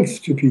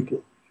strength to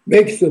people,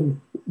 make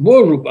them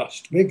more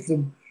robust, make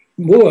them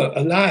more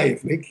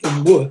alive, make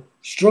them more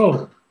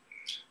strong.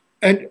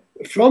 And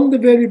from the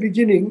very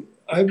beginning,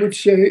 I would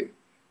say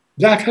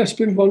that has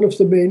been one of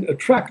the main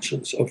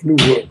attractions of new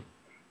work.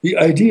 The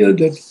idea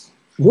that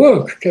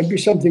work can be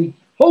something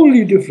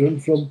wholly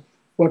different from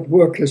what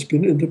work has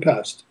been in the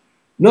past.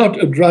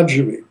 Not a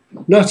drudgery,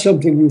 not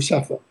something you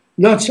suffer,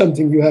 not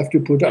something you have to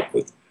put up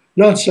with,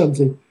 not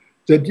something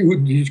that you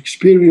would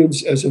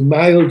experience as a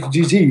mild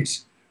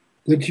disease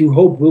that you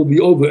hope will be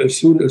over as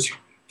soon as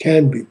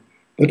can be.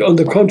 But on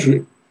the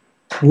contrary,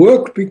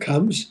 work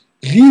becomes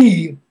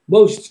the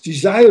most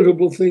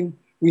desirable thing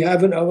we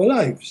have in our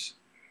lives.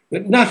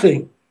 That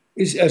nothing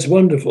is as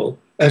wonderful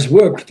as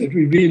work that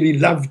we really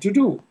love to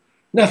do.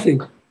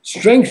 Nothing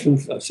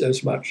strengthens us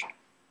as much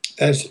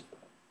as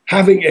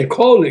having a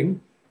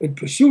calling and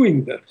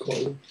pursuing that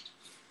calling.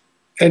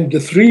 And the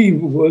three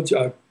words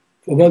are,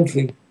 for one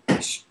thing,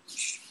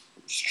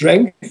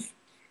 strength,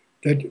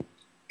 that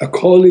a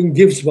calling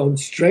gives one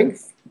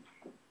strength,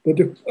 but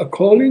a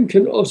calling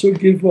can also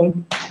give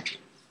one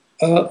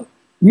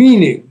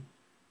meaning.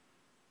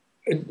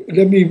 And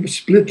let me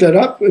split that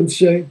up and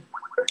say,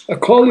 a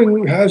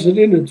calling has it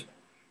in it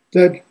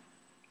that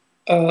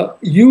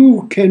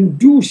you can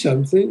do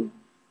something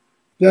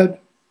that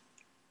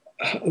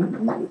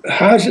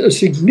has a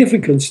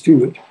significance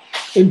to it,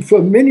 and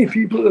for many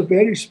people a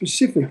very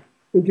specific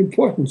and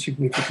important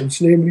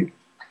significance, namely,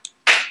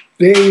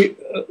 they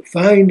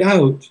find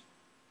out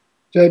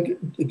that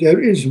there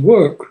is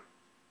work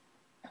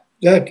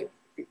that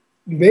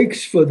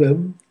makes for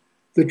them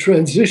the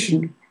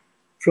transition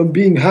from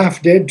being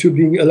half dead to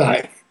being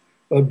alive,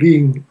 or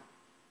being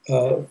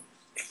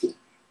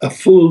a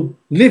full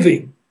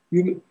living.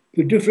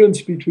 The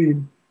difference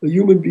between a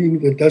human being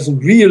that doesn't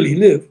really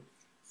live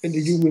and a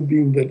human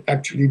being that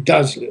actually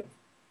does live.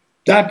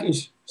 That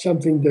is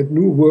something that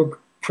new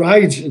work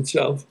prides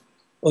itself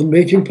on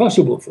making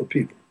possible for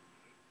people,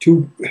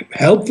 to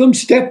help them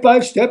step by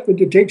step, and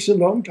it takes a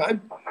long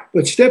time,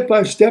 but step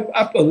by step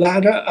up a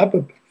ladder, up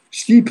a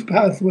steep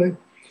pathway,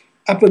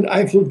 up an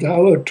Eiffel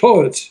Tower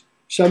towards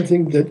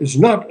something that is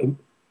not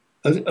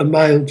a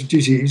mild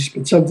disease,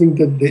 but something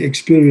that they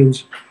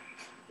experience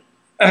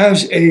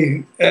as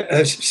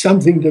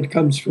something that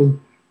comes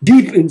from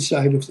deep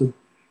inside of them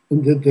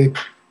and that they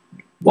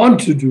want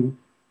to do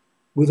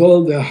with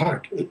all their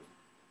heart.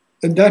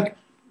 And that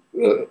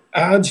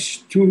adds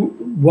to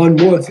one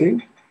more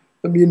thing.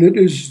 I mean, it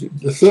is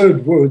the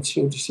third word,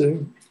 so to say,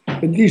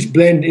 and these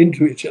blend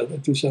into each other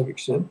to some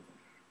extent,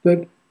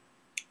 that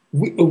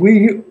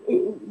we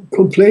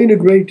complain a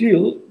great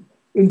deal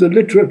in the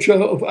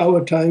literature of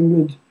our time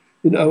and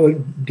in our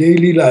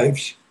daily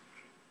lives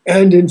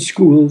and in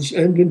schools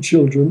and in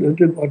children and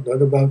in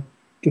whatnot about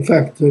the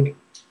fact that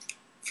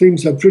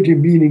things are pretty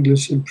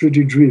meaningless and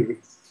pretty dreary.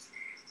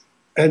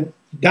 And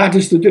that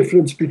is the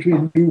difference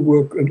between new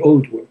work and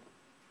old work.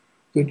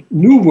 That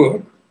new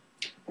work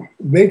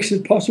makes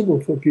it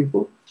possible for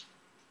people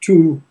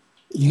to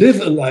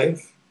live a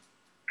life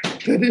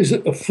that is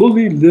a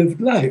fully lived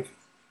life.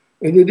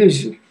 And it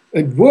is,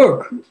 and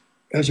work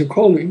as a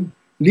calling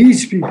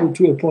leads people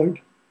to a point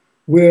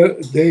where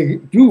they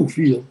do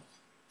feel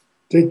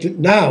that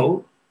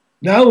now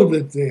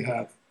that they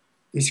have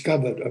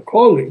discovered a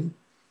calling,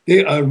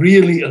 they are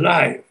really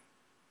alive.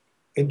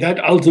 And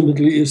that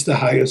ultimately is the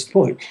highest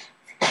point.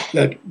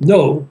 That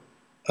no,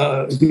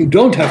 you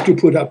don't have to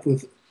put up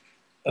with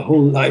a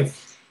whole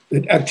life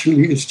that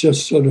actually is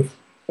just sort of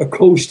a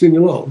coasting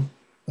along,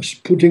 a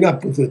putting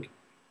up with it,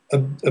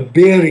 a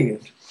bearing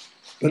it.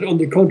 But on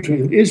the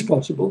contrary, it is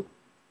possible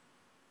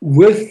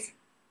with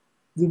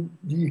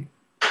the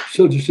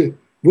so to say,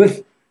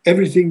 with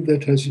everything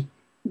that has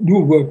new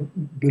work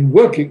been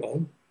working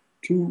on,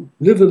 to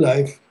live a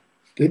life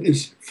that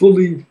is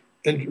fully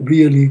and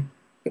really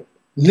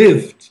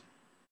lived